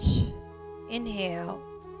chest. Inhale,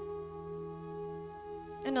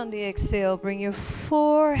 and on the exhale, bring your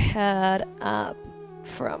forehead up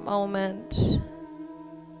for a moment.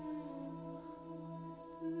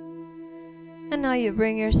 And now you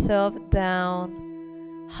bring yourself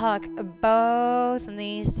down. Hug both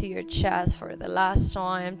knees to your chest for the last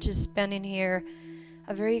time. Just spending here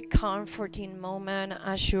a very comforting moment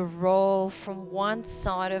as you roll from one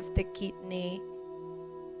side of the kidney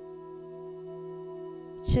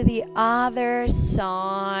to the other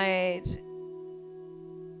side.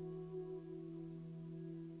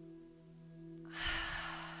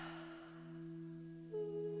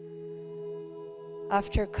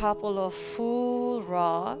 After a couple of full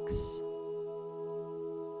rocks,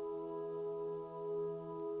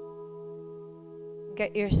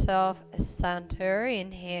 get yourself a center.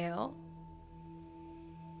 Inhale.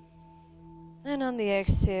 And on the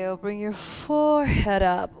exhale, bring your forehead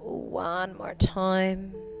up one more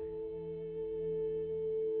time.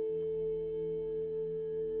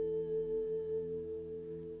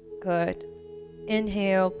 Good.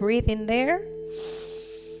 Inhale, breathe in there.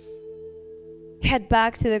 Head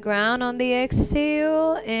back to the ground on the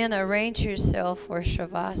exhale and arrange yourself for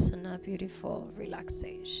Shavasana, beautiful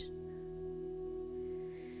relaxation.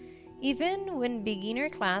 Even when beginner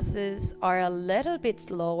classes are a little bit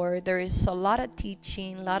slower, there is a lot of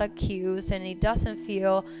teaching, a lot of cues, and it doesn't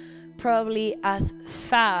feel probably as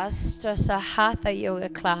fast as a Hatha yoga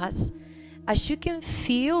class. As you can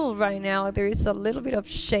feel right now, there is a little bit of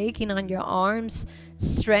shaking on your arms,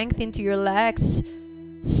 strength into your legs,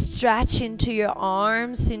 stretch into your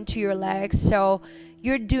arms, into your legs. So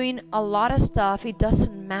you're doing a lot of stuff. It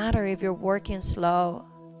doesn't matter if you're working slow.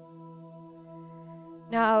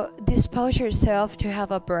 Now dispose yourself to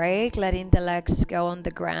have a break, letting the legs go on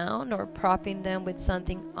the ground or propping them with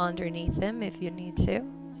something underneath them if you need to.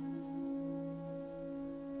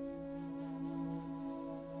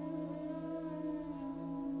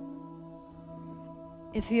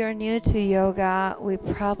 If you're new to yoga, we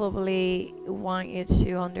probably want you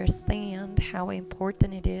to understand how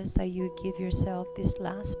important it is that you give yourself this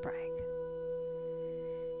last break.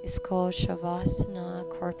 It's called Shavasana,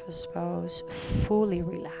 corpus pose, fully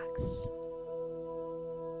relax.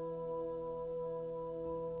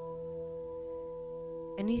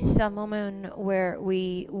 And it's a moment where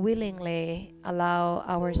we willingly allow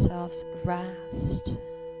ourselves rest,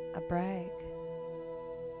 a break.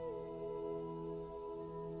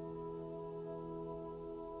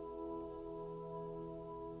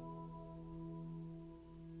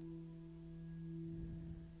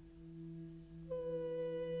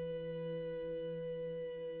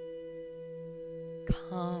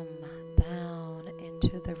 Come down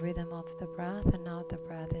into the rhythm of the breath, and now the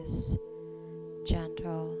breath is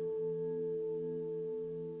gentle.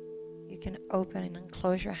 You can open and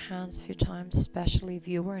close your hands a few times, especially if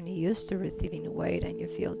you weren't used to receiving weight and you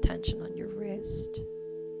feel tension on your wrist.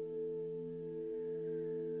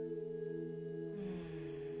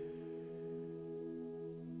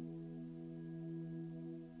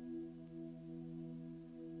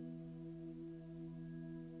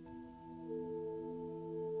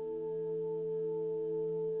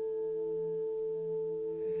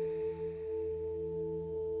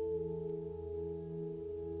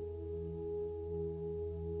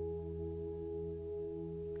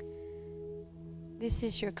 This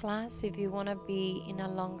is your class. If you want to be in a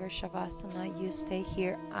longer Shavasana, you stay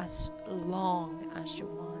here as long as you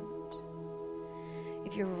want.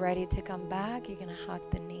 If you're ready to come back, you're going to hug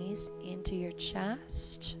the knees into your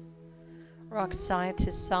chest. Rock side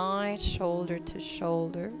to side, shoulder to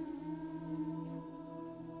shoulder.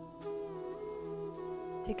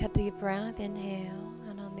 Take a deep breath, inhale,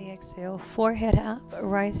 and on the exhale, forehead up,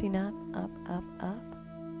 rising up, up, up, up.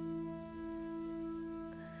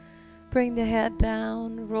 Bring the head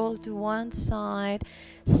down, roll to one side.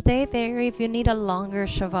 Stay there if you need a longer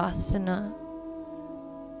Shavasana.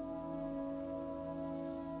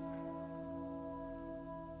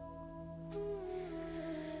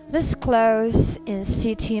 Let's close in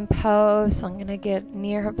sitting pose. I'm going to get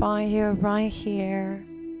nearby you, right here.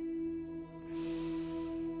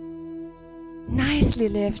 Nicely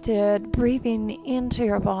lifted, breathing into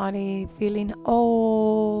your body, feeling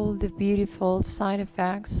all the beautiful side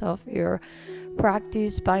effects of your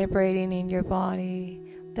practice vibrating in your body,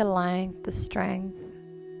 the length, the strength.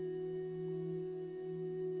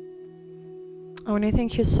 I want to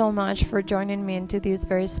thank you so much for joining me into this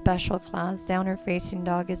very special class. Downward Facing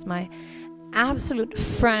Dog is my absolute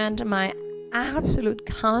friend, my absolute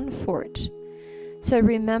comfort. So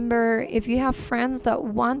remember, if you have friends that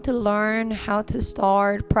want to learn how to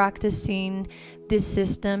start practicing this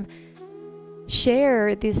system,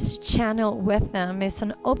 share this channel with them. It's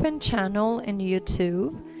an open channel in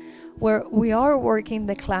YouTube where we are working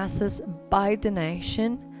the classes by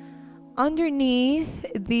donation. Underneath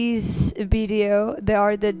this video, there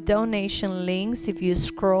are the donation links if you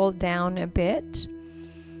scroll down a bit.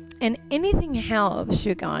 And anything helps,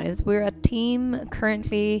 you guys. We're a team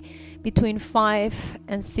currently between 5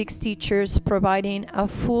 and 6 teachers providing a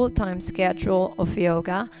full-time schedule of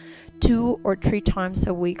yoga 2 or 3 times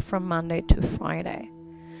a week from Monday to Friday.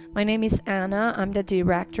 My name is Anna. I'm the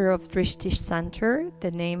director of Drishti Center,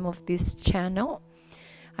 the name of this channel.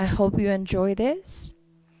 I hope you enjoy this.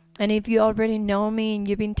 And if you already know me and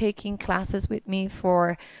you've been taking classes with me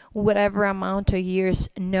for whatever amount of years,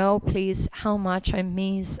 know please how much I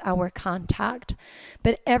miss our contact.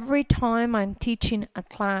 But every time I'm teaching a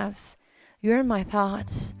class, you're in my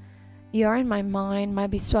thoughts, you're in my mind, my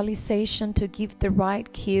visualization to give the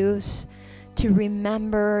right cues, to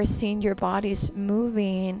remember seeing your bodies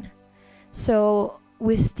moving. So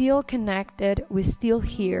we're still connected, we're still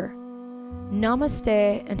here.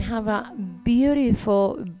 Namaste and have a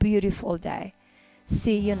beautiful, beautiful day.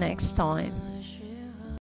 See you next time.